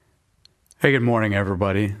Hey, good morning,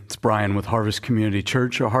 everybody. It's Brian with Harvest Community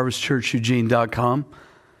Church or harvestchurcheugene.com.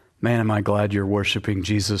 Man, am I glad you're worshiping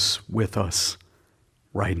Jesus with us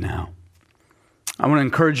right now. I want to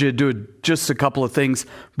encourage you to do just a couple of things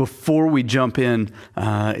before we jump into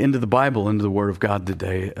the Bible, into the Word of God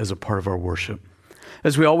today as a part of our worship.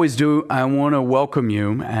 As we always do, I want to welcome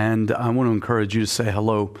you, and I want to encourage you to say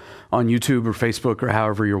hello on YouTube or Facebook or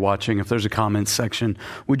however you're watching. If there's a comments section,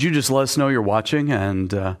 would you just let us know you're watching and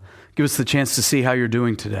give us the chance to see how you're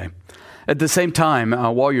doing today? At the same time,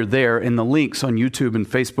 while you're there, in the links on YouTube and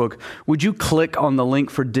Facebook, would you click on the link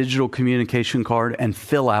for digital communication card and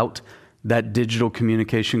fill out that digital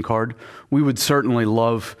communication card? We would certainly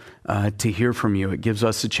love to hear from you. It gives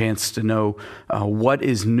us a chance to know what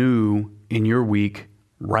is new in your week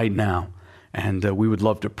right now. And we would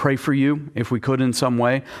love to pray for you if we could in some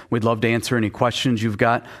way. We'd love to answer any questions you've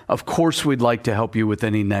got. Of course, we'd like to help you with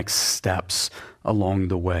any next steps along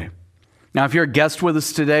the way. Now, if you're a guest with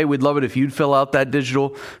us today, we'd love it if you'd fill out that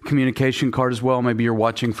digital communication card as well. Maybe you're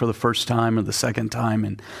watching for the first time or the second time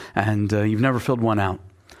and you've never filled one out.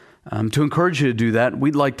 To encourage you to do that,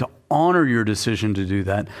 we'd like to honor your decision to do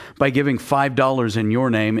that by giving $5 in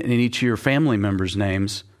your name and in each of your family members'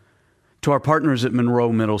 names to our partners at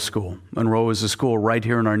Monroe Middle School. Monroe is a school right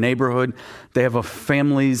here in our neighborhood. They have a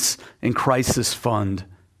Families in Crisis fund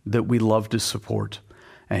that we love to support.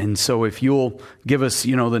 And so if you'll give us,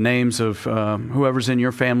 the names of whoever's in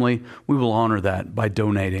your family, we will honor that by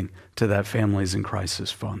donating to that Families in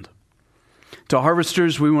Crisis fund. To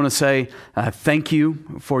harvesters, we want to say thank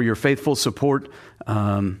you for your faithful support,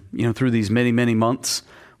 through these many, many months.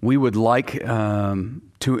 We would like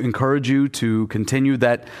to encourage you to continue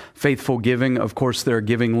that faithful giving. Of course, there are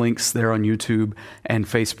giving links there on YouTube and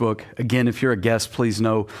Facebook. Again, if you're a guest, please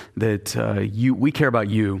know that we care about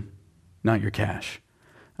you, not your cash.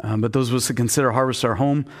 But those of us that consider Harvest our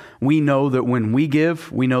home, we know that when we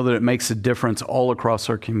give, we know that it makes a difference all across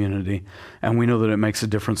our community. And we know that it makes a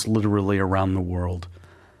difference literally around the world.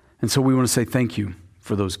 And so we want to say thank you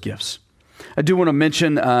for those gifts. I do want to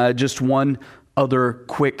mention just one other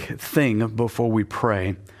quick thing before we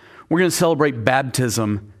pray. We're going to celebrate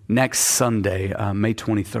baptism next Sunday, May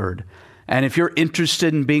 23rd. And if you're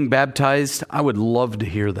interested in being baptized, I would love to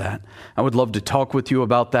hear that. I would love to talk with you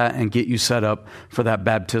about that and get you set up for that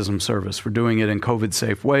baptism service. We're doing it in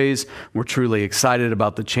COVID-safe ways. We're truly excited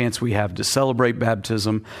about the chance we have to celebrate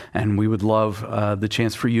baptism, and we would love the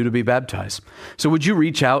chance for you to be baptized. So would you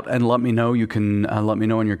reach out and let me know? You can let me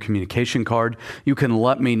know on your communication card. You can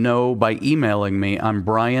let me know by emailing me. I'm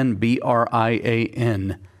Brian,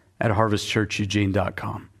 BRIAN, at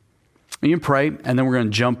harvestchurcheugene.com. You can pray, and then we're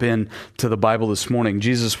going to jump in to the Bible this morning.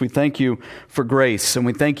 Jesus, we thank you for grace, and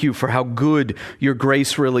we thank you for how good your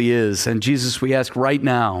grace really is. And Jesus, we ask right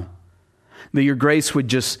now that your grace would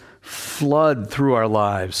just flood through our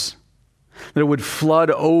lives, that it would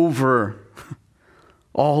flood over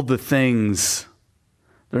all the things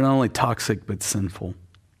that are not only toxic but sinful.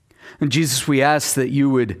 And Jesus, we ask that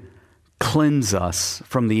you would cleanse us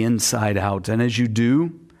from the inside out. And as you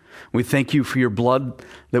do, we thank you for your blood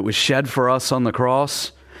that was shed for us on the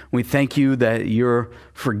cross. We thank you that your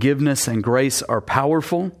forgiveness and grace are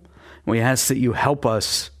powerful. We ask that you help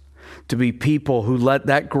us to be people who let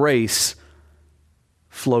that grace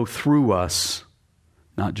flow through us,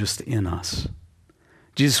 not just in us.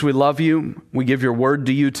 Jesus, we love you. We give your word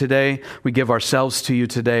to you today. We give ourselves to you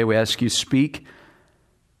today. We ask you speak,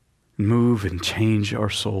 move, and change our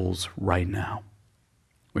souls right now.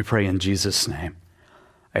 We pray in Jesus' name.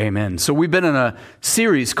 Amen. So we've been in a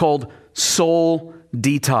series called Soul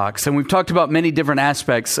Detox, and we've talked about many different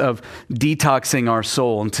aspects of detoxing our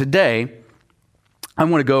soul. And today, I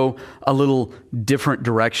want to go a little different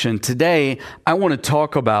direction. Today, I want to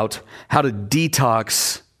talk about how to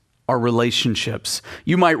detox our relationships.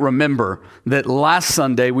 You might remember that last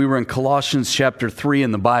Sunday we were in Colossians chapter 3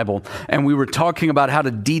 in the Bible, and we were talking about how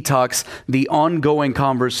to detox the ongoing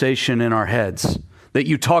conversation in our heads. That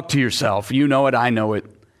you talk to yourself, you know it, I know it,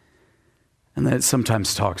 and that it's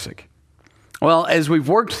sometimes toxic. Well, as we've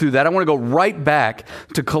worked through that, I want to go right back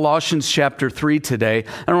to Colossians chapter 3 today,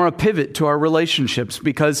 and I want to pivot to our relationships,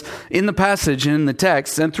 because in the passage and in the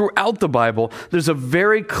text and throughout the Bible, there's a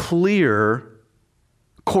very clear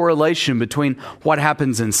correlation between what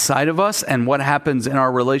happens inside of us and what happens in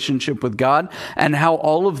our relationship with God, and how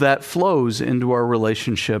all of that flows into our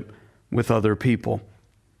relationship with other people.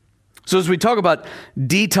 So as we talk about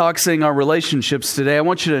detoxing our relationships today, I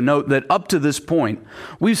want you to note that up to this point,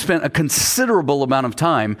 we've spent a considerable amount of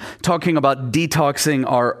time talking about detoxing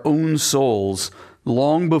our own souls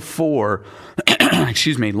long before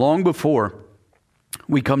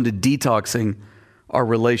we come to detoxing our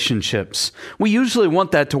relationships. We usually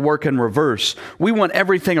want that to work in reverse. We want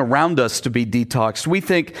everything around us to be detoxed. We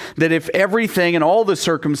think that if everything and all the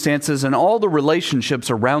circumstances and all the relationships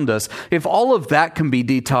around us, if all of that can be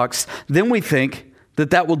detoxed, then we think that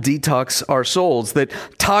that will detox our souls, that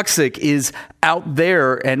toxic is out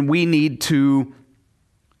there and we need to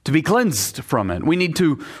be cleansed from it. We need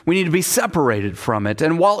to be separated from it.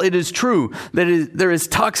 And while it is true that there is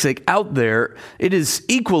toxic out there, it is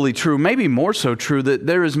equally true, maybe more so true, that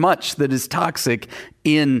there is much that is toxic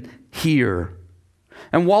in here.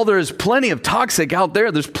 And while there is plenty of toxic out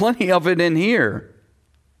there, there's plenty of it in here.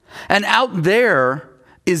 And out there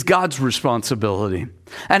is God's responsibility.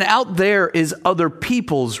 And out there is other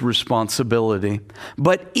people's responsibility.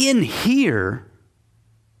 But in here,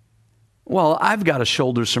 well, I've got to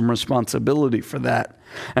shoulder some responsibility for that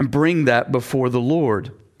and bring that before the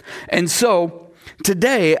Lord. And so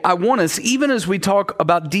today, I want us, even as we talk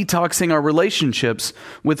about detoxing our relationships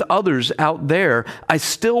with others out there, I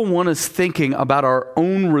still want us thinking about our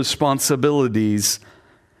own responsibilities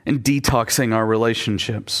in detoxing our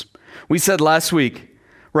relationships. We said last week,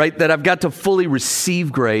 right, that I've got to fully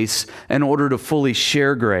receive grace in order to fully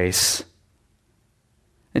share grace.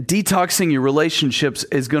 And detoxing your relationships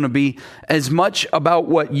is going to be as much about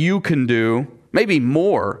what you can do, maybe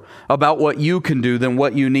more about what you can do than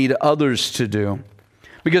what you need others to do.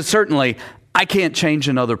 Because certainly, I can't change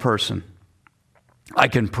another person. I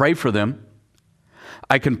can pray for them.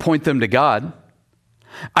 I can point them to God.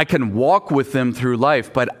 I can walk with them through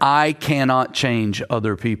life, but I cannot change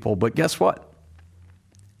other people. But guess what?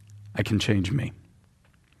 I can change me.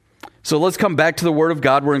 So let's come back to the Word of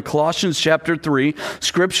God. We're in Colossians chapter 3.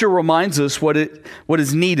 Scripture reminds us what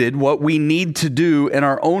is needed, what we need to do in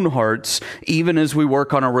our own hearts, even as we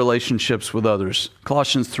work on our relationships with others.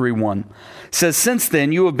 Colossians 3:1 says, "Since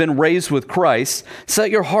then you have been raised with Christ, set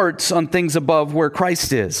your hearts on things above where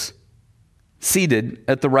Christ is, seated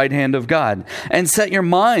at the right hand of God, and set your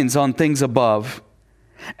minds on things above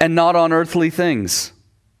and not on earthly things."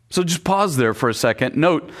 So just pause there for a second.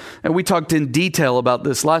 Note, and we talked in detail about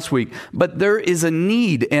this last week, but there is a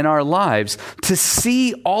need in our lives to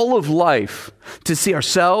see all of life, to see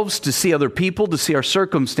ourselves, to see other people, to see our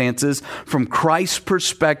circumstances from Christ's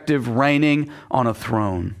perspective reigning on a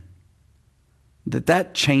throne.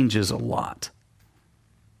 That changes a lot.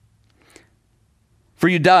 "For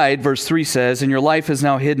you died," verse 3 says, "and your life is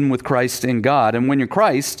now hidden with Christ in God. And when your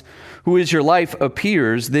Christ, who is your life,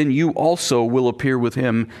 appears, then you also will appear with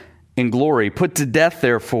him in glory. Put to death,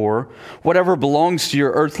 therefore, whatever belongs to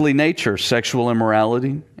your earthly nature, sexual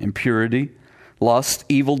immorality, impurity, lust,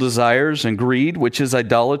 evil desires, and greed, which is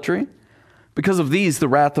idolatry. Because of these, the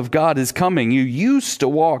wrath of God is coming. You used to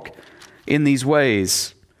walk in these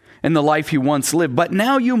ways in the life you once lived, but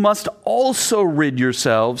now you must also rid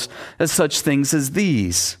yourselves of such things as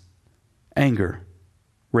these: anger,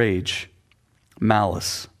 rage,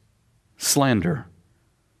 malice, slander,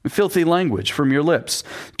 filthy language from your lips.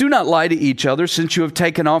 Do not lie to each other, since you have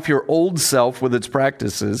taken off your old self with its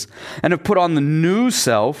practices and have put on the new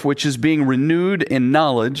self, which is being renewed in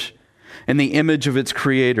knowledge in the image of its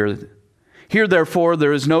creator. Here, therefore,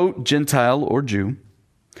 there is no Gentile or Jew,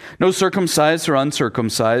 no circumcised or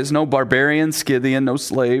uncircumcised, no barbarian, Scythian, no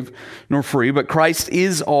slave nor free, but Christ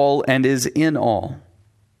is all and is in all.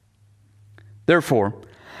 Therefore,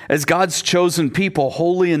 as God's chosen people,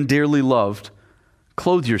 holy and dearly loved,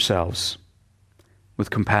 clothe yourselves with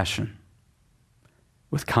compassion,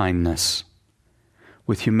 with kindness,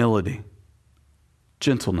 with humility,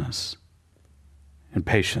 gentleness, and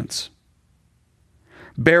patience.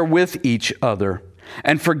 Bear with each other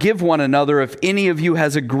and forgive one another if any of you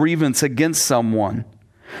has a grievance against someone.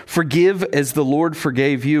 Forgive as the Lord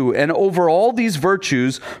forgave you. And over all these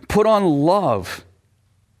virtues, put on love,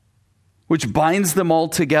 which binds them all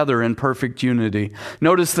together in perfect unity.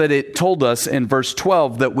 Notice that it told us in verse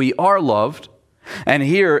 12 that we are loved, and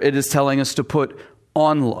here it is telling us to put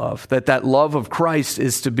on love, that love of Christ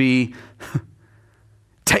is to be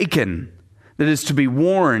taken, that is to be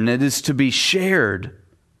worn, it is to be shared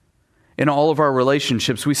in all of our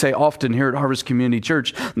relationships. We say often here at Harvest Community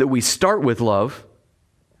Church that we start with love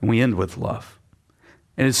and we end with love.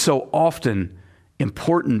 And it's so often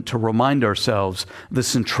important to remind ourselves the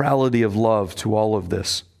centrality of love to all of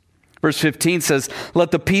this. Verse 15 says,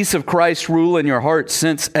 "Let the peace of Christ rule in your hearts,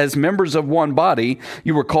 since as members of one body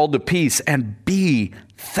you were called to peace, and be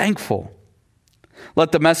thankful.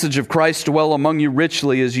 Let the message of Christ dwell among you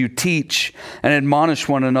richly as you teach and admonish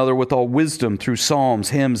one another with all wisdom through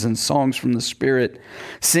psalms, hymns, and songs from the Spirit,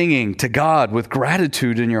 singing to God with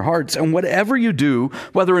gratitude in your hearts. And whatever you do,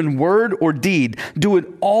 whether in word or deed, do it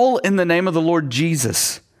all in the name of the Lord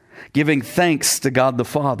Jesus, giving thanks to God the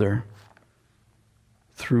Father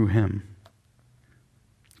through him.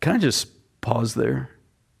 Can I just pause there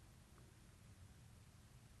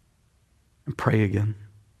and pray again?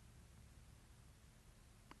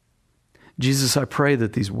 Jesus, I pray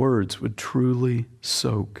that these words would truly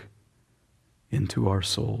soak into our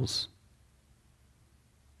souls.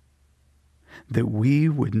 That we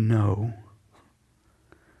would know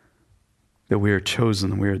that we are chosen,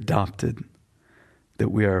 that we are adopted, that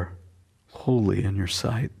we are holy in your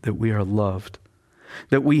sight, that we are loved,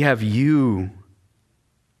 that we have you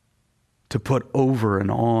to put over and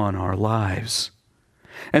on our lives.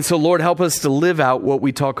 And so, Lord, help us to live out what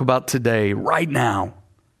we talk about today, right now.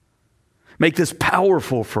 Make this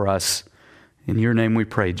powerful for us. In your name we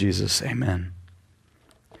pray, Jesus. Amen.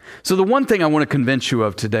 So the one thing I want to convince you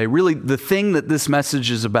of today, really the thing that this message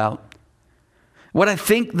is about, what I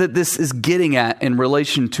think that this is getting at in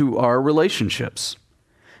relation to our relationships,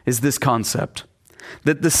 is this concept.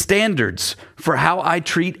 That the standards for how I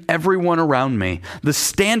treat everyone around me, the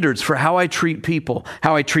standards for how I treat people,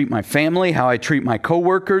 how I treat my family, how I treat my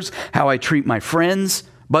coworkers, how I treat my friends,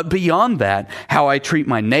 but beyond that, how I treat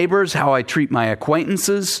my neighbors, how I treat my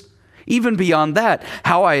acquaintances, even beyond that,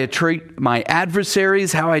 how I treat my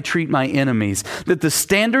adversaries, how I treat my enemies, that the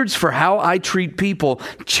standards for how I treat people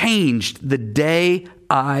changed the day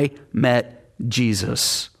I met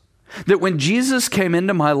Jesus. That when Jesus came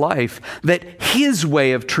into my life, that his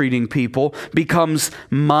way of treating people becomes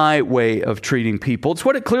my way of treating people. It's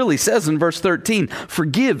what it clearly says in verse 13.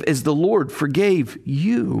 Forgive as the Lord forgave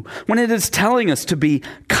you. When it is telling us to be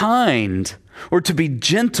kind, or to be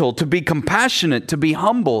gentle, to be compassionate, to be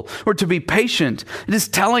humble, or to be patient, it is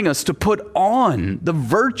telling us to put on the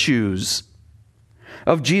virtues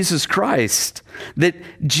of Jesus Christ. That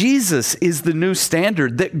Jesus is the new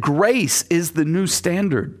standard, that grace is the new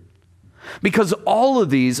standard. Because all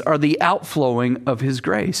of these are the outflowing of his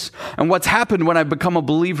grace. And what's happened when I become a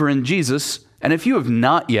believer in Jesus, and if you have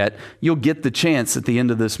not yet, you'll get the chance at the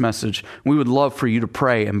end of this message. We would love for you to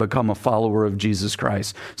pray and become a follower of Jesus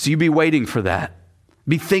Christ. So you be waiting for that.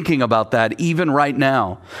 Be thinking about that even right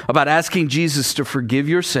now, about asking Jesus to forgive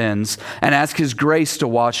your sins and ask his grace to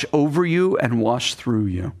wash over you and wash through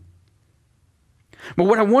you. But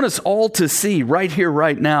what I want us all to see right here,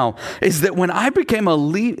 right now, is that when I became a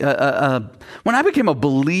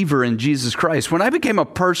believer in Jesus Christ, when I became a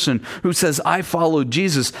person who says I follow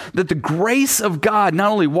Jesus, that the grace of God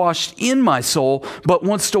not only washed in my soul, but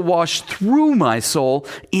wants to wash through my soul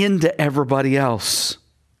into everybody else.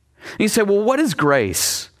 And you say, well, what is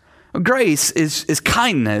grace? Well, grace is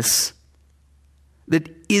kindness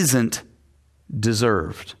that isn't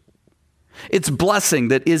deserved. It's blessing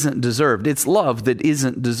that isn't deserved. It's love that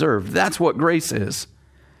isn't deserved. That's what grace is.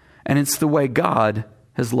 And it's the way God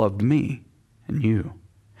has loved me and you.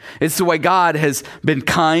 It's the way God has been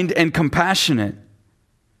kind and compassionate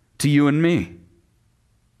to you and me.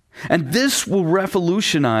 And this will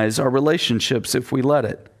revolutionize our relationships if we let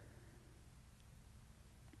it.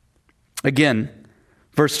 Again,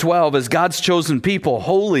 verse 12, as God's chosen people,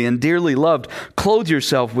 holy and dearly loved, clothe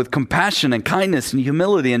yourself with compassion and kindness and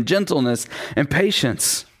humility and gentleness and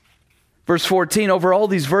patience. Verse 14, over all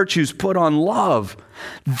these virtues, put on love.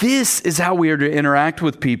 This is how we are to interact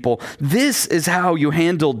with people. This is how you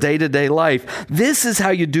handle day-to-day life. This is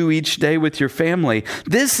how you do each day with your family.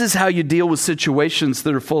 This is how you deal with situations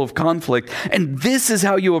that are full of conflict. And this is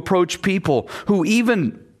how you approach people who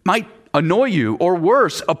even might annoy you or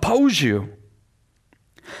worse, oppose you.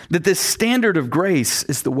 That this standard of grace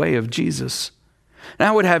is the way of Jesus. And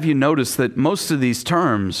I would have you notice that most of these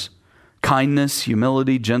terms, kindness,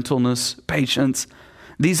 humility, gentleness, patience,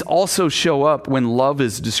 these also show up when love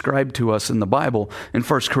is described to us in the Bible. In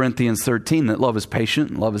 1 Corinthians 13, that love is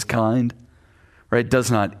patient and love is kind. Right? It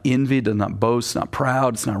does not envy, does not boast, it's not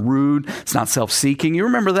proud, it's not rude, it's not self-seeking. You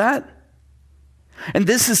remember that? And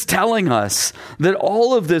this is telling us that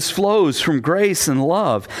all of this flows from grace and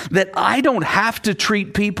love, that I don't have to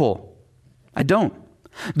treat people. I don't.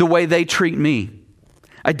 The way they treat me.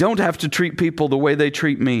 I don't have to treat people the way they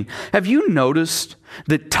treat me. Have you noticed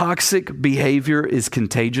that toxic behavior is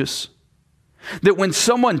contagious? That when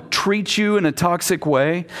someone treats you in a toxic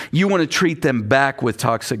way, you want to treat them back with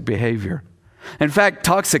toxic behavior. In fact,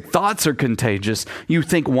 toxic thoughts are contagious. You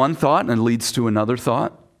think one thought and it leads to another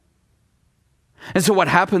thought. And so what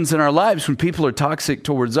happens in our lives when people are toxic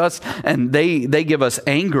towards us and they give us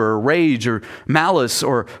anger or rage or malice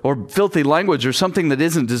or filthy language or something that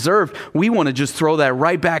isn't deserved, we want to just throw that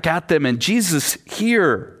right back at them. And Jesus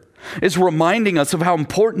here is reminding us of how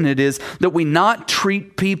important it is that we not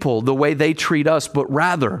treat people the way they treat us, but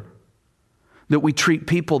rather that we treat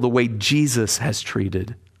people the way Jesus has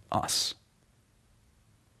treated us.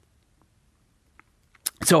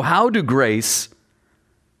 So how do grace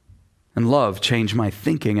and love change my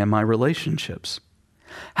thinking and my relationships?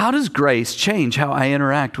 How does grace change how I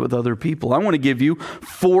interact with other people? I want to give you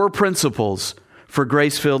 4 principles for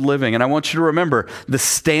grace-filled living. And I want you to remember, the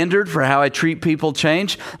standard for how I treat people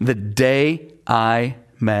changed the day I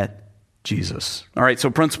met Jesus. All right, so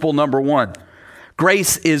principle number 1.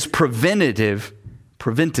 Grace is preventative,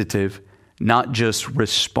 not just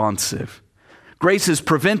responsive. Grace is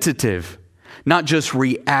preventative, not just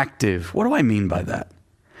reactive. What do I mean by that?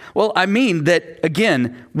 Well, I mean that,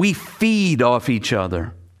 again, we feed off each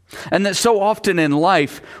other. And that so often in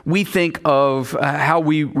life, we think of how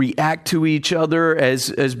we react to each other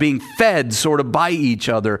as being fed sort of by each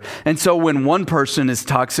other. And so when one person is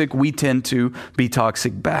toxic, we tend to be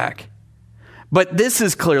toxic back. But this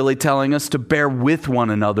is clearly telling us to bear with one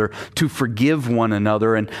another, to forgive one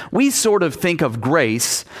another. And we sort of think of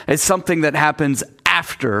grace as something that happens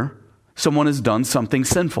after someone has done something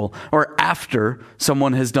sinful, or after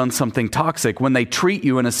someone has done something toxic. When they treat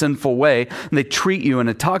you in a sinful way, and they treat you in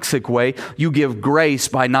a toxic way, you give grace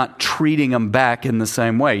by not treating them back in the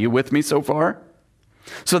same way. You with me so far?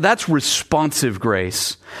 So that's responsive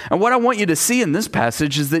grace. And what I want you to see in this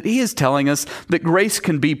passage is that he is telling us that grace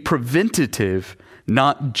can be preventative,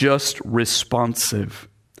 not just responsive.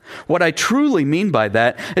 What I truly mean by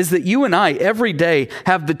that is that you and I every day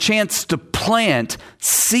have the chance to plant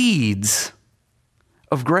seeds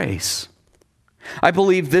of grace. I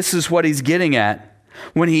believe this is what he's getting at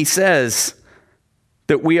when he says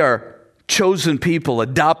that we are chosen people,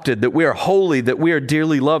 adopted, that we are holy, that we are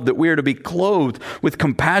dearly loved, that we are to be clothed with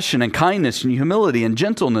compassion and kindness and humility and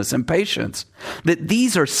gentleness and patience. That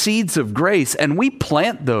these are seeds of grace, and we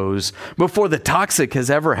plant those before the toxic has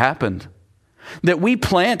ever happened. That we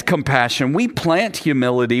plant compassion, we plant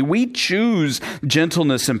humility, we choose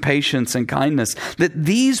gentleness and patience and kindness. That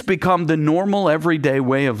these become the normal everyday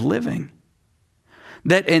way of living.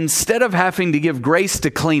 That instead of having to give grace to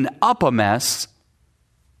clean up a mess,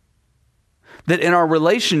 that in our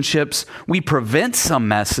relationships we prevent some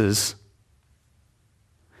messes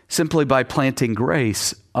simply by planting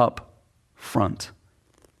grace up front.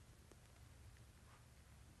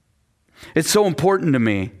 It's so important to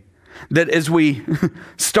me that as we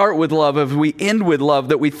start with love, as we end with love,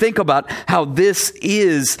 that we think about how this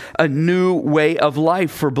is a new way of life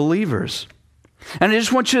for believers. And I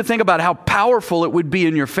just want you to think about how powerful it would be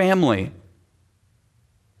in your family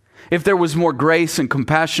if there was more grace and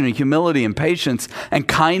compassion and humility and patience and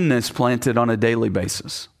kindness planted on a daily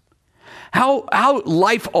basis. How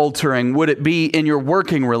life-altering would it be in your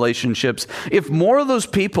working relationships if more of those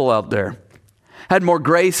people out there had more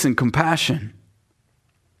grace and compassion?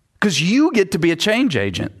 Because you get to be a change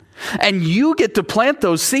agent. And you get to plant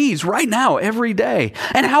those seeds right now, every day.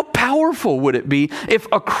 And how powerful would it be if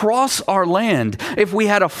across our land, if we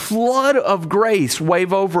had a flood of grace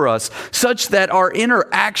wave over us, such that our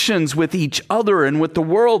interactions with each other and with the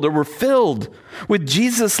world were filled with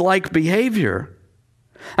Jesus-like behavior?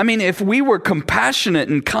 I mean, if we were compassionate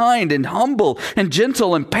and kind and humble and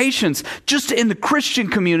gentle and patient just in the Christian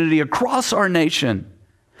community across our nation,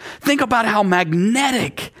 think about how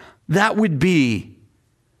magnetic that would be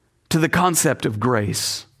to the concept of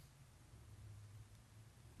grace.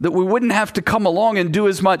 That we wouldn't have to come along and do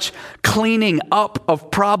as much cleaning up of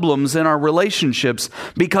problems in our relationships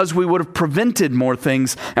because we would have prevented more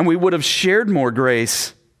things and we would have shared more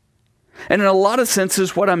grace. And in a lot of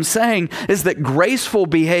senses, what I'm saying is that graceful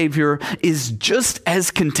behavior is just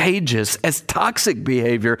as contagious as toxic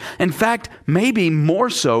behavior. In fact, maybe more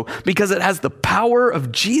so because it has the power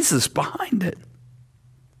of Jesus behind it.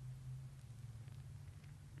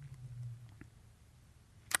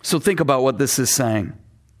 So think about what this is saying.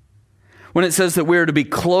 When it says that we are to be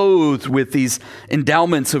clothed with these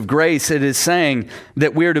endowments of grace, it is saying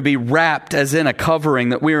that we are to be wrapped as in a covering,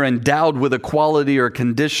 that we are endowed with a quality or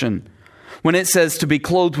condition. When it says to be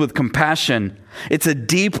clothed with compassion, it's a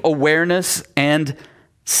deep awareness and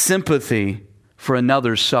sympathy for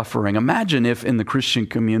another's suffering. Imagine if in the Christian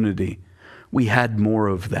community we had more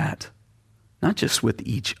of that, not just with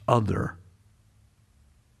each other,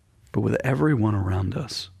 but with everyone around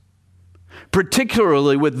us,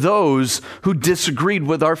 particularly with those who disagreed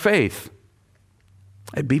with our faith.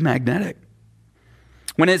 It'd be magnetic.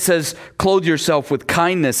 When it says, clothe yourself with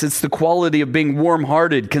kindness, it's the quality of being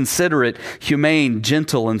warm-hearted, considerate, humane,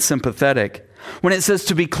 gentle, and sympathetic. When it says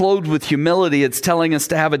to be clothed with humility, it's telling us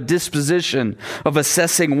to have a disposition of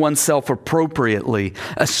assessing oneself appropriately,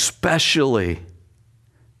 especially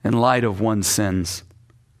in light of one's sins.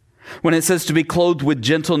 When it says to be clothed with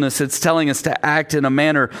gentleness, it's telling us to act in a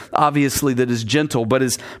manner, obviously, that is gentle, but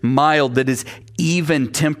is mild, that is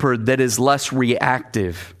even-tempered, that is less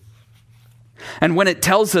reactive. And when it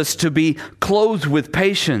tells us to be clothed with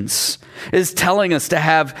patience, it's telling us to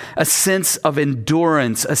have a sense of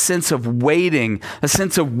endurance, a sense of waiting, a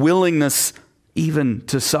sense of willingness even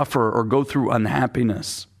to suffer or go through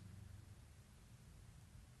unhappiness.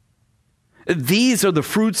 These are the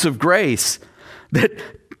fruits of grace. That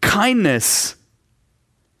kindness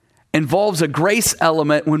involves a grace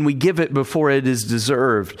element when we give it before it is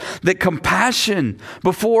deserved. That compassion,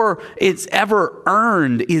 before it's ever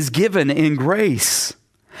earned, is given in grace.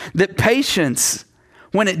 That patience,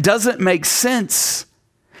 when it doesn't make sense,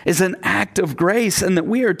 is an act of grace, and that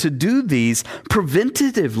we are to do these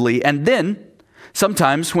preventatively. And then,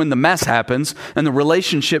 sometimes when the mess happens and the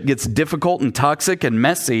relationship gets difficult and toxic and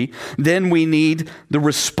messy, then we need the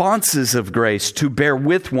responses of grace to bear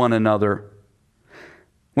with one another.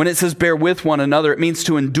 When it says bear with one another, it means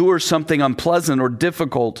to endure something unpleasant or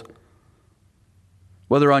difficult,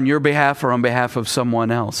 whether on your behalf or on behalf of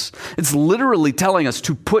someone else. It's literally telling us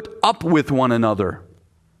to put up with one another,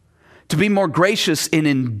 to be more gracious in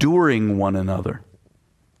enduring one another.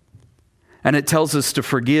 And it tells us to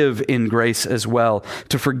forgive in grace as well,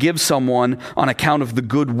 to forgive someone on account of the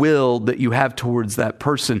goodwill that you have towards that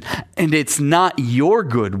person. And it's not your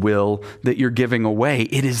goodwill that you're giving away.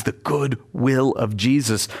 It is the goodwill of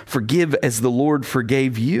Jesus. Forgive as the Lord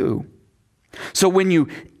forgave you. So when you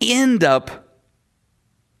end up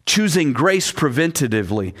choosing grace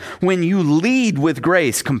preventatively, when you lead with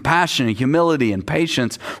grace, compassion, humility, and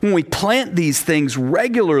patience, when we plant these things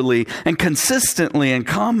regularly and consistently and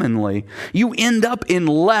commonly, you end up in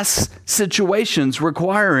less situations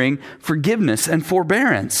requiring forgiveness and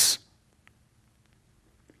forbearance.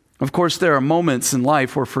 Of course, there are moments in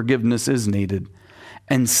life where forgiveness is needed,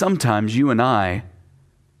 and sometimes you and I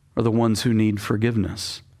are the ones who need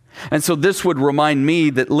forgiveness. And so this would remind me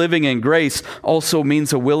that living in grace also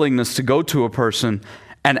means a willingness to go to a person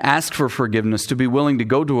and ask for forgiveness, to be willing to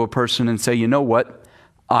go to a person and say, you know what?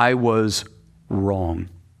 I was wrong.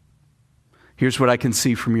 Here's what I can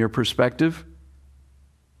see from your perspective.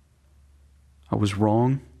 I was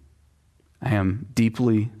wrong. I am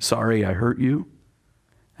deeply sorry I hurt you,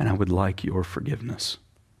 and I would like your forgiveness.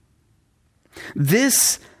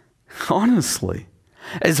 This, honestly,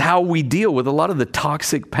 is how we deal with a lot of the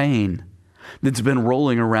toxic pain that's been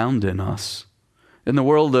rolling around in us. In the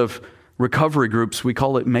world of recovery groups, we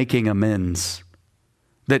call it making amends.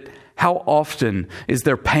 That how often is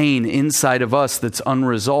there pain inside of us that's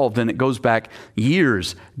unresolved, and it goes back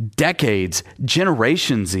years, decades,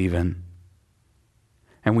 generations even.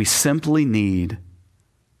 And we simply need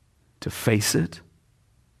to face it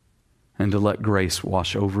and to let grace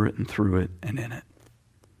wash over it and through it and in it.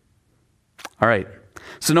 All right.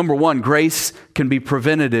 So number one, grace can be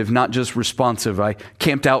preventative, not just responsive. I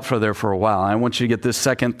camped out there for a while. I want you to get this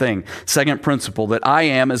second principle, that I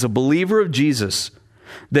am, as a believer of Jesus,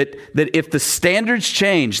 that if the standards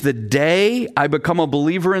change the day I become a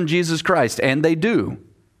believer in Jesus Christ, and they do,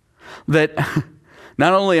 that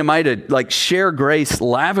not only am I to share grace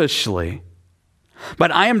lavishly,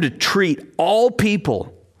 but I am to treat all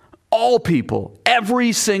people,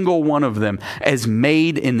 every single one of them, as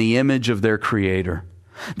made in the image of their Creator.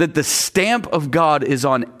 That the stamp of God is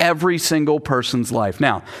on every single person's life.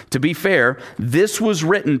 Now, to be fair, this was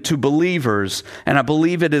written to believers, and I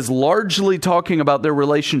believe it is largely talking about their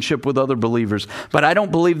relationship with other believers. But I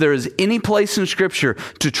don't believe there is any place in Scripture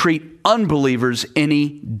to treat unbelievers any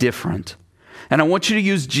different. And I want you to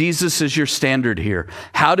use Jesus as your standard here.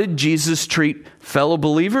 How did Jesus treat fellow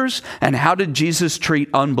believers? And how did Jesus treat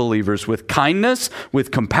unbelievers? With kindness,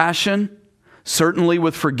 with compassion, certainly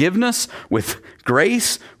with forgiveness, with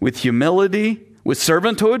grace, with humility, with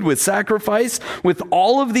servanthood, with sacrifice. With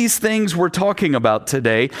all of these things we're talking about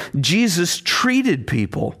today, Jesus treated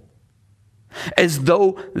people as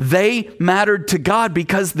though they mattered to God,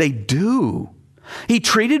 because they do. He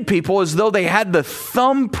treated people as though they had the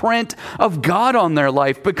thumbprint of God on their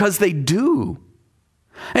life, because they do.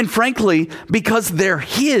 And frankly, because they're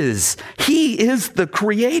His. He is the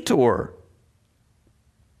Creator.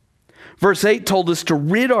 Verse 8 told us to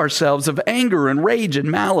rid ourselves of anger and rage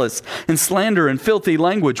and malice and slander and filthy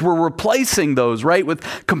language. We're replacing those, right, with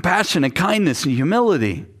compassion and kindness and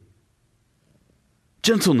humility,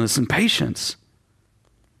 gentleness and patience.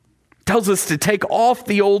 It tells us to take off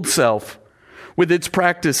the old self with its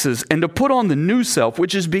practices and to put on the new self,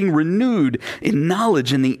 which is being renewed in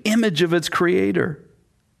knowledge in the image of its Creator.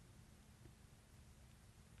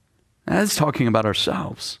 That's talking about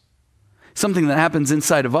ourselves. something that happens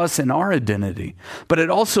inside of us in our identity. But it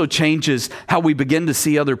also changes how we begin to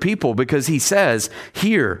see other people, because he says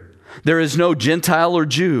here, there is no Gentile or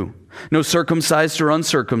Jew, no circumcised or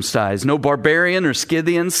uncircumcised, no barbarian or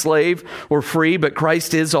Scythian, slave or free, but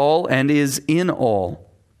Christ is all and is in all.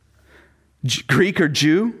 Greek or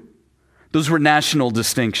Jew, those were national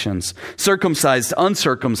distinctions. Circumcised,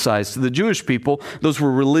 uncircumcised, to the Jewish people, those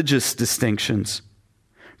were religious distinctions.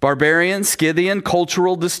 Barbarian, Scythian,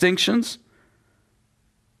 cultural distinctions.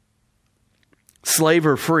 Slave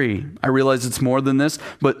or free, I realize it's more than this,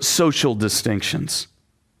 but social distinctions.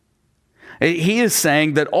 He is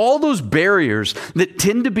saying that all those barriers that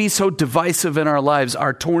tend to be so divisive in our lives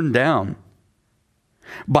are torn down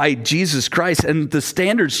by Jesus Christ. And the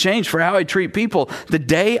standards change for how I treat people. The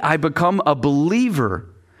day I become a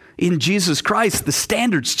believer in Jesus Christ, the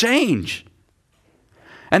standards change.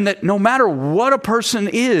 And that no matter what a person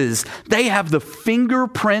is, they have the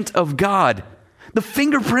fingerprint of God, the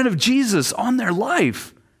fingerprint of Jesus on their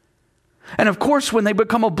life. And of course, when they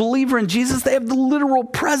become a believer in Jesus, they have the literal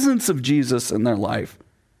presence of Jesus in their life.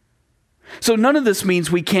 So none of this means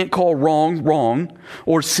we can't call wrong, wrong,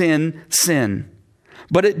 or sin, sin.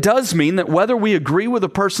 But it does mean that whether we agree with a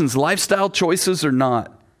person's lifestyle choices or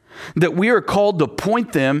not, that we are called to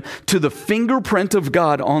point them to the fingerprint of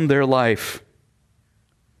God on their life.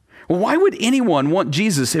 Why would anyone want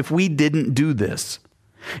Jesus if we didn't do this?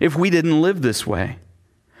 If we didn't live this way?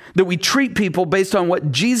 That we treat people based on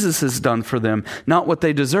what Jesus has done for them, not what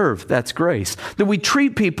they deserve. That's grace. That we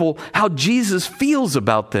treat people how Jesus feels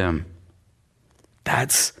about them.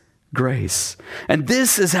 That's grace. And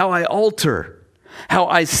this is how I alter how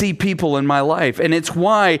I see people in my life. And it's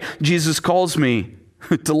why Jesus calls me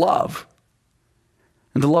to love.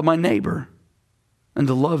 And to love my neighbor. And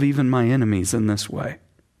to love even my enemies in this way.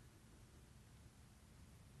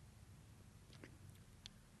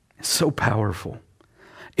 It's so powerful.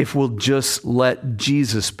 If we'll just let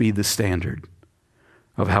Jesus be the standard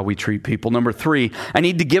of how we treat people. Number 3, I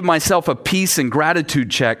need to give myself a peace and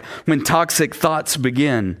gratitude check when toxic thoughts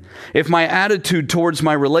begin. If my attitude towards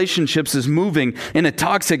my relationships is moving in a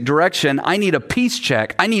toxic direction, I need a peace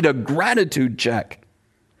check. I need a gratitude check.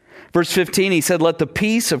 Verse 15, he said, let the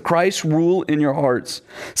peace of Christ rule in your hearts,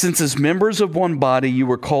 since as members of one body you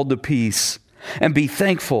were called to peace, and be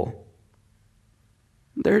thankful.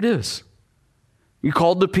 There it is. You're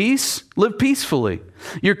called to peace, live peacefully.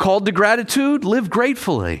 You're called to gratitude, live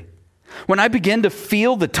gratefully. When I begin to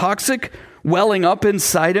feel the toxic welling up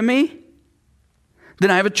inside of me,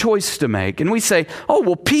 then I have a choice to make. And we say, oh,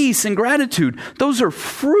 well, peace and gratitude, those are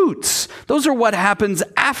fruits. Those are what happens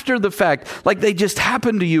after the fact, like they just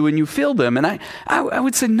happen to you and you feel them. And I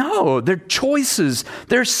would say, no, they're choices.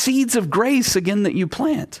 They're seeds of grace, again, that you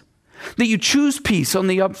plant. That you choose peace on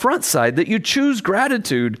the upfront side, that you choose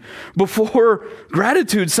gratitude before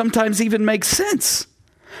gratitude sometimes even makes sense.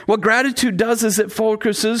 What gratitude does is it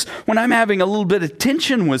focuses, when I'm having a little bit of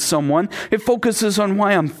tension with someone, it focuses on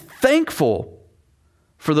why I'm thankful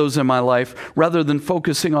for those in my life rather than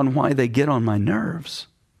focusing on why they get on my nerves.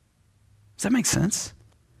 Does that make sense?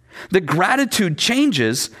 That gratitude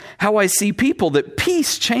changes how I see people, that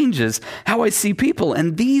peace changes how I see people,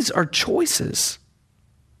 and these are choices.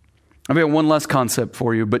 I've got one last concept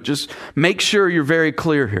for you, but just make sure you're very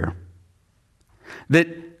clear here.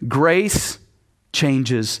 That grace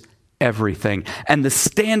changes everything. And the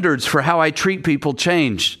standards for how I treat people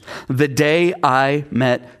changed the day I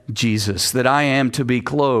met Jesus. That I am to be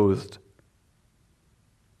clothed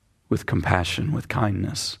with compassion, with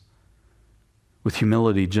kindness, with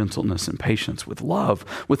humility, gentleness, and patience, with love,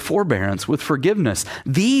 with forbearance, with forgiveness.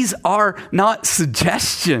 These are not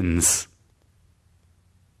suggestions.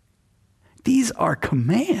 These are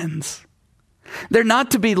commands. They're not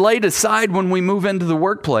to be laid aside when we move into the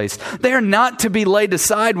workplace. They're not to be laid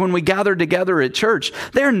aside when we gather together at church.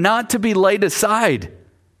 They're not to be laid aside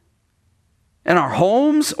in our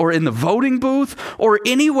homes or in the voting booth or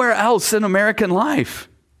anywhere else in American life.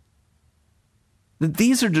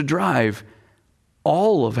 These are to drive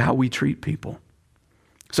all of how we treat people.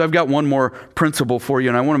 So I've got one more principle for you,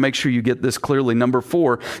 and I want to make sure you get this clearly. Number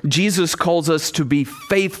 4, Jesus calls us to be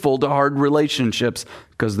faithful to hard relationships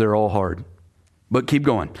because they're all hard. But keep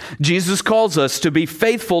going. Jesus calls us to be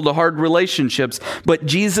faithful to hard relationships, but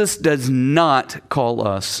Jesus does not call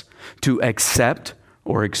us to accept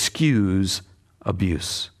or excuse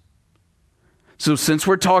abuse. So since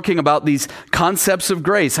we're talking about these concepts of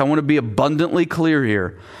grace, I want to be abundantly clear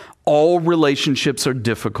here. All relationships are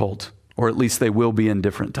difficult. Or at least they will be in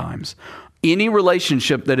different times. Any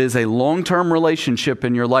relationship that is a long-term relationship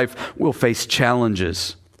in your life will face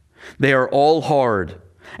challenges. They are all hard.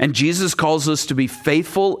 And Jesus calls us to be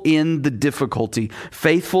faithful in the difficulty,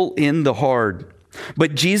 faithful in the hard.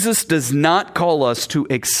 But Jesus does not call us to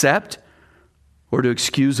accept or to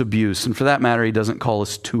excuse abuse. And for that matter, he doesn't call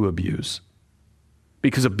us to abuse.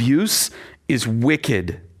 Because abuse is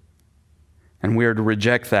wicked. And we are to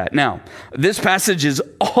reject that. Now, this passage is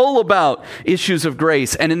all about issues of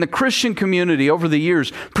grace. And in the Christian community over the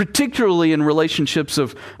years, particularly in relationships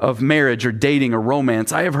of marriage or dating or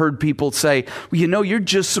romance, I have heard people say, well, you know, you're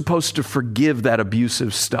just supposed to forgive that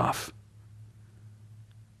abusive stuff.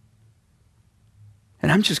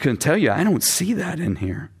 And I'm just going to tell you, I don't see that in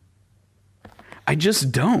here. I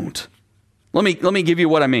just don't. Let me give you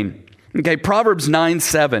what I mean. Okay, Proverbs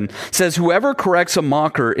 9:7 says, whoever corrects a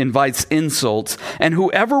mocker invites insults, and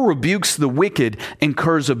whoever rebukes the wicked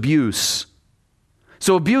incurs abuse.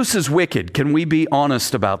 So abuse is wicked. Can we be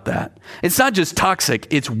honest about that? It's not just toxic,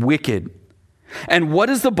 it's wicked. And what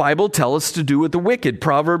does the Bible tell us to do with the wicked?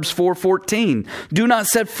 Proverbs 4:14, do not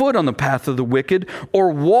set foot on the path of the wicked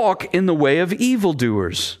or walk in the way of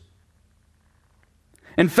evildoers.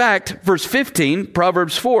 In fact, verse 15,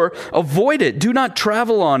 Proverbs 4, avoid it, do not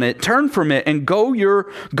travel on it, turn from it, and go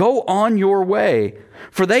on your way.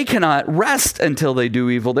 For they cannot rest until they do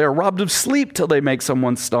evil. They are robbed of sleep till they make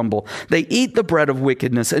someone stumble. They eat the bread of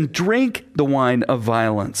wickedness and drink the wine of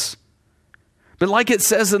violence. But like it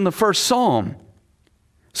says in the first Psalm,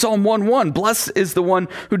 Psalm 1:1, blessed is the one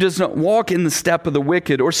who does not walk in the step of the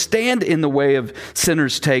wicked, or stand in the way of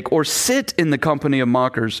sinners take, or sit in the company of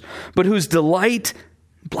mockers, but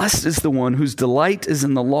blessed is the one whose delight is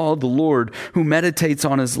in the law of the Lord, who meditates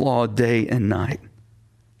on his law day and night.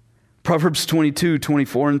 Proverbs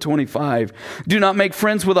 22:24 and 25. Do not make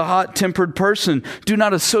friends with a hot-tempered person. Do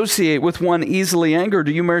not associate with one easily angered.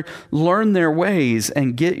 You may learn their ways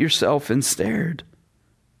and get yourself ensnared.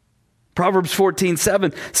 Proverbs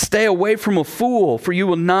 14:7. Stay away from a fool, for you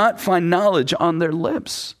will not find knowledge on their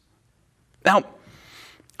lips. Now,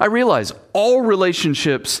 I realize all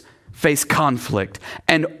relationships face conflict,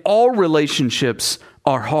 and all relationships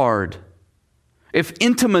are hard. If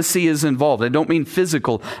intimacy is involved, I don't mean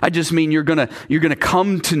physical, I just mean you're gonna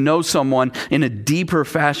come to know someone in a deeper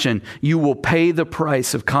fashion. You will pay the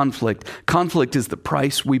price of conflict. Conflict is the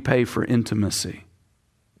price we pay for intimacy.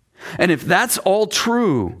 And if that's all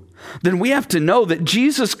true, then we have to know that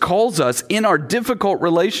Jesus calls us in our difficult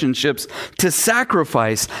relationships to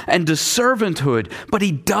sacrifice and to servanthood, but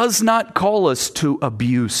he does not call us to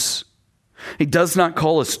abuse. He does not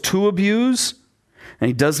call us to abuse, and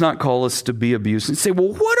he does not call us to be abused. And you say,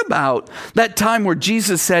 well, what about that time where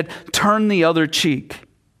Jesus said, turn the other cheek?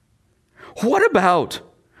 What about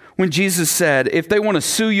when Jesus said, if they want to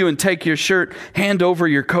sue you and take your shirt, hand over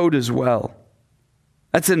your coat as well?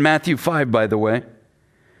 That's in Matthew 5, by the way.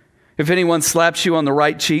 If anyone slaps you on the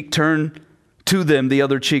right cheek, turn to them the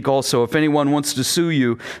other cheek also. If anyone wants to sue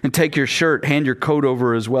you and take your shirt, hand your coat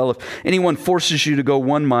over as well. If anyone forces you to go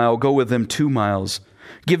 1 mile, go with them 2 miles.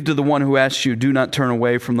 Give to the one who asks you, do not turn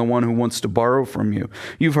away from the one who wants to borrow from you.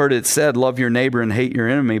 You've heard it said, love your neighbor and hate your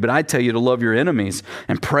enemy. But I tell you to love your enemies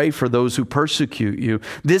and pray for those who persecute you.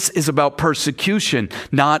 This is about persecution,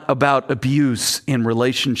 not about abuse in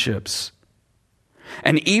relationships.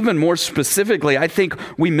 And even more specifically, I think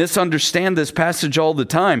we misunderstand this passage all the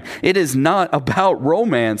time. It is not about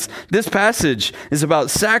romance. This passage is about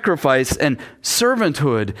sacrifice and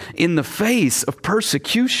servanthood in the face of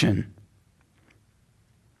persecution.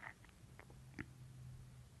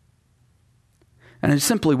 And I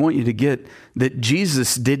simply want you to get that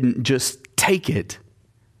Jesus didn't just take it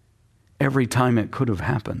every time it could have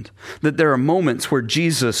happened. That there are moments where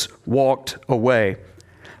Jesus walked away.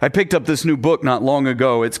 I picked up this new book not long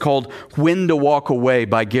ago. It's called When to Walk Away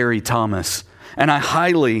by Gary Thomas. And I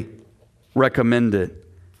highly recommend it.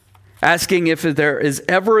 Asking if there is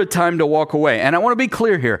ever a time to walk away. And I want to be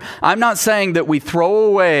clear here. I'm not saying that we throw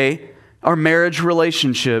away our marriage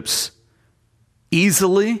relationships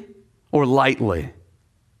easily or lightly.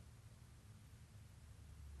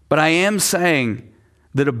 But I am saying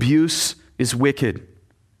that abuse is wicked.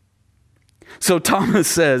 So Thomas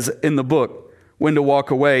says in the book, When to Walk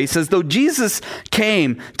Away, he says, though Jesus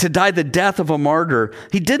came to die the death of a martyr,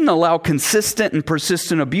 he didn't allow consistent and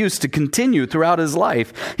persistent abuse to continue throughout his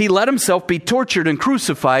life. He let himself be tortured and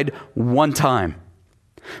crucified one time.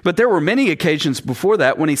 But there were many occasions before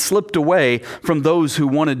that when he slipped away from those who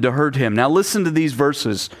wanted to hurt him. Now listen to these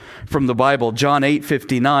verses from the Bible. John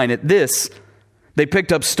 8:59. At this, they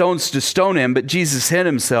picked up stones to stone him, but Jesus hid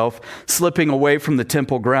himself, slipping away from the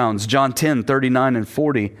temple grounds. John 10:39 and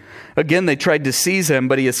 40. Again, they tried to seize him,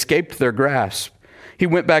 but he escaped their grasp. He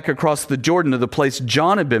went back across the Jordan to the place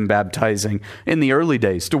John had been baptizing in the early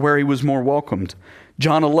days, to where he was more welcomed.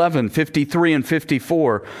 John 11:53 and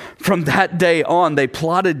 54. From that day on, they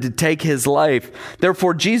plotted to take his life.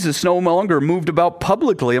 Therefore, Jesus no longer moved about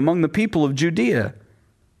publicly among the people of Judea.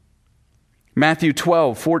 Matthew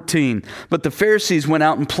 12:14. But the Pharisees went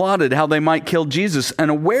out and plotted how they might kill Jesus. And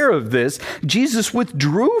aware of this, Jesus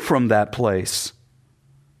withdrew from that place.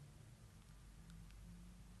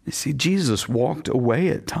 You see, Jesus walked away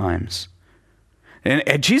at times. And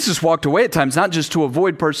Jesus walked away at times, not just to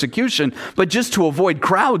avoid persecution, but just to avoid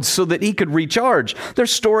crowds so that he could recharge.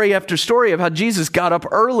 There's story after story of how Jesus got up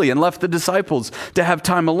early and left the disciples to have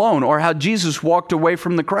time alone, or how Jesus walked away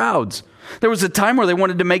from the crowds. There was a time where they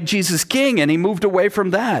wanted to make Jesus king, and he moved away from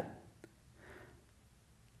that.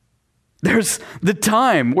 There's the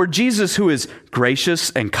time where Jesus, who is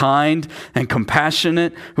gracious and kind and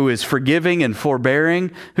compassionate, who is forgiving and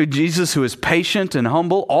forbearing, Jesus who is patient and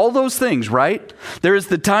humble, all those things, right? There is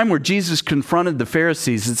the time where Jesus confronted the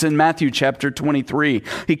Pharisees. It's in Matthew chapter 23.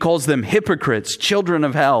 He calls them hypocrites, children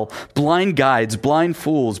of hell, blind guides, blind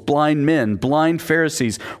fools, blind men, blind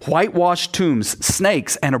Pharisees, whitewashed tombs,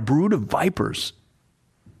 snakes, and a brood of vipers.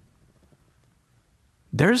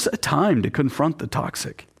 There's a time to confront the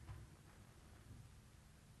toxic.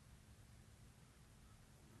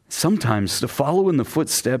 Sometimes to follow in the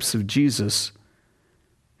footsteps of Jesus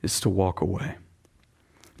is to walk away.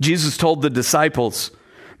 Jesus told the disciples,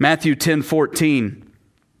 Matthew 10:14,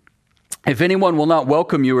 if anyone will not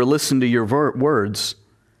welcome you or listen to your words,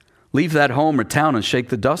 leave that home or town and shake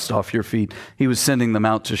the dust off your feet. He was sending them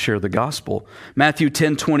out to share the gospel. Matthew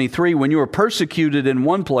 10:23, when you are persecuted in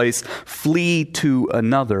one place, flee to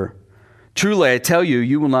another. Truly, I tell you,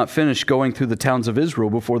 you will not finish going through the towns of Israel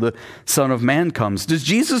before the Son of Man comes. Does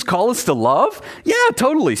Jesus call us to love? Yeah,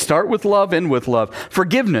 totally. Start with love, end with love.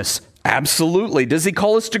 Forgiveness? Absolutely. Does he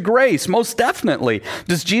call us to grace? Most definitely.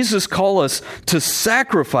 Does Jesus call us to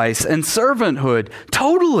sacrifice and servanthood?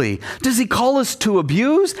 Totally. Does he call us to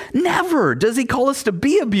abuse? Never. Does he call us to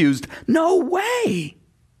be abused? No way.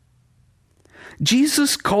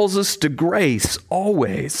 Jesus calls us to grace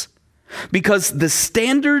always. Because the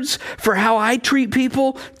standards for how I treat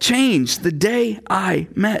people changed the day I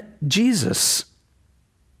met Jesus.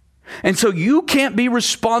 And so you can't be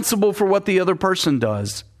responsible for what the other person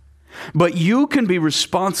does, but you can be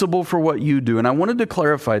responsible for what you do. And I wanted to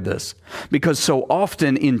clarify this because so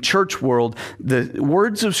often in church world, the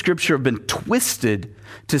words of Scripture have been twisted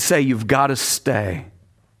to say you've got to stay.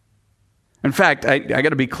 In fact, I got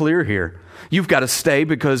to be clear here. You've got to stay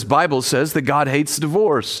because Bible says that God hates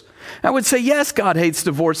divorce. I would say, yes, God hates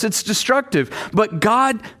divorce. It's destructive. But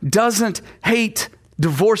God doesn't hate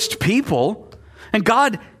divorced people. And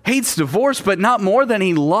God hates divorce, but not more than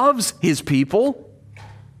he loves his people.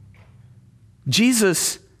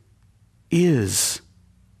 Jesus is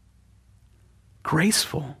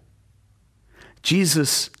graceful.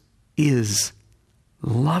 Jesus is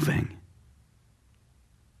loving.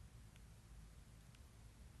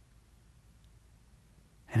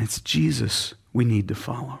 And it's Jesus we need to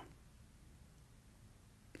follow.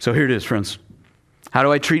 So here it is, friends. How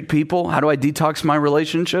do I treat people? How do I detox my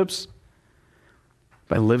relationships?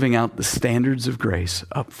 By living out the standards of grace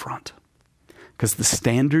up front. Because the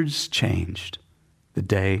standards changed the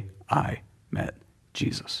day I met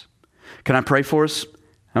Jesus. Can I pray for us?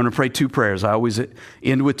 I'm going to pray two prayers. I always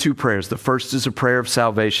end with two prayers. The first is a prayer of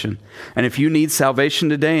salvation. And if you need salvation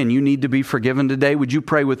today and you need to be forgiven today, would you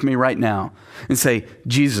pray with me right now and say,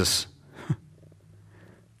 Jesus,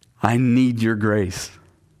 I need your grace.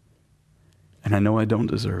 And I know I don't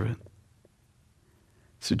deserve it.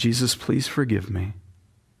 So Jesus, please forgive me.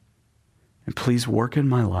 And please work in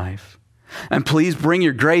my life. And please bring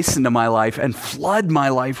your grace into my life and flood my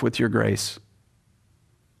life with your grace.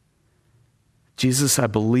 Jesus, I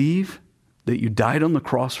believe that you died on the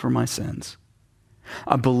cross for my sins.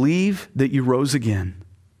 I believe that you rose again.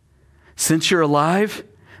 Since you're alive,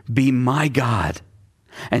 be my God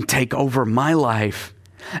and take over my life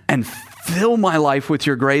and fill my life with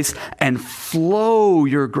your grace and flow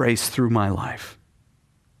your grace through my life.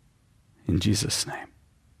 In Jesus' name.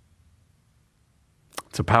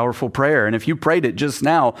 It's a powerful prayer. And if you prayed it just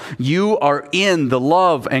now, you are in the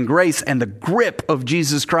love and grace and the grip of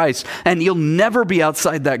Jesus Christ. And you'll never be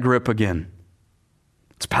outside that grip again.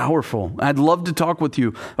 It's powerful. I'd love to talk with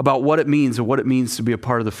you about what it means and what it means to be a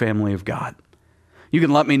part of the family of God. You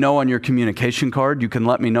can let me know on your communication card. You can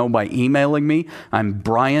let me know by emailing me. I'm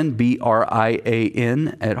Brian,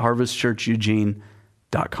 BRIAN, at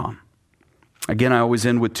harvestchurcheugene.com. Again, I always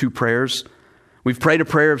end with two prayers. We've prayed a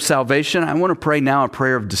prayer of salvation. I want to pray now a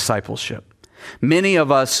prayer of discipleship. Many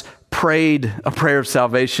of us prayed a prayer of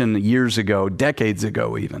salvation years ago, decades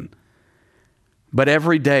ago even. But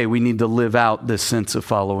every day we need to live out this sense of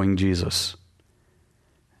following Jesus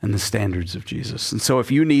and the standards of Jesus. And so if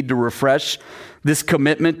you need to refresh this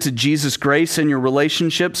commitment to Jesus' grace in your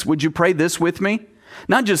relationships, would you pray this with me?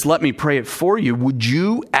 Not just let me pray it for you. Would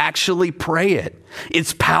you actually pray it?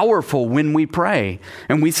 It's powerful when we pray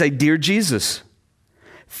and we say, "Dear Jesus,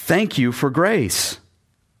 thank you for grace.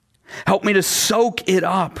 Help me to soak it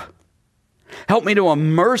up. Help me to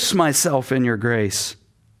immerse myself in your grace.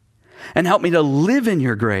 And help me to live in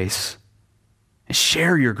your grace and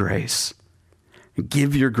share your grace and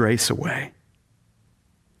give your grace away.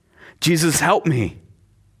 Jesus, help me.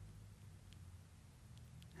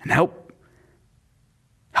 And help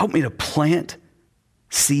me to plant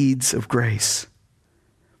seeds of grace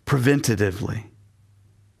preventatively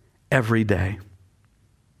every day.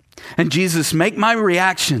 And Jesus, make my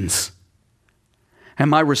reactions and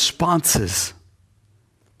my responses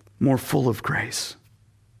more full of grace.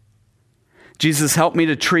 Jesus, help me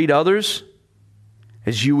to treat others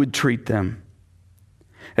as you would treat them,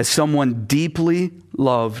 as someone deeply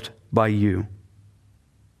loved by you.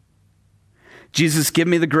 Jesus, give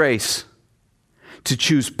me the grace to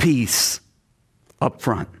choose peace up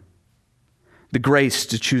front, the grace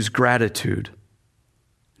to choose gratitude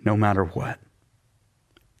no matter what,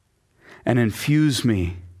 and infuse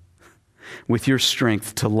me with your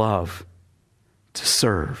strength to love, to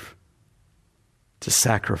serve, to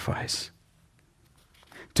sacrifice,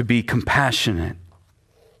 to be compassionate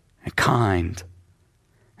and kind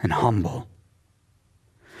and humble,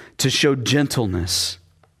 to show gentleness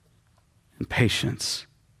and patience,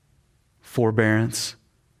 forbearance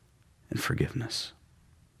and forgiveness.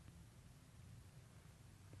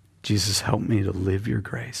 Jesus, help me to live your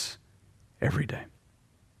grace every day.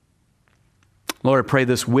 Lord, I pray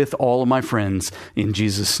this with all of my friends in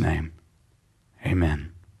Jesus' name.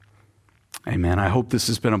 Amen. Amen. I hope this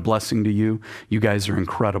has been a blessing to you. You guys are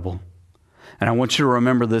incredible. And I want you to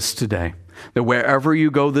remember this today, that wherever you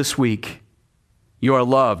go this week, you are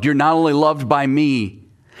loved. You're not only loved by me,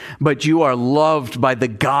 but you are loved by the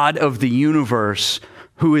God of the universe,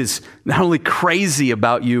 who is not only crazy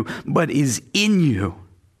about you, but is in you.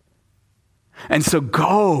 And so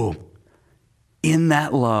go in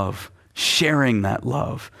that love, sharing that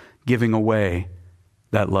love, giving away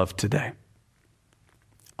that love today.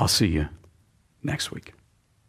 I'll see you next week.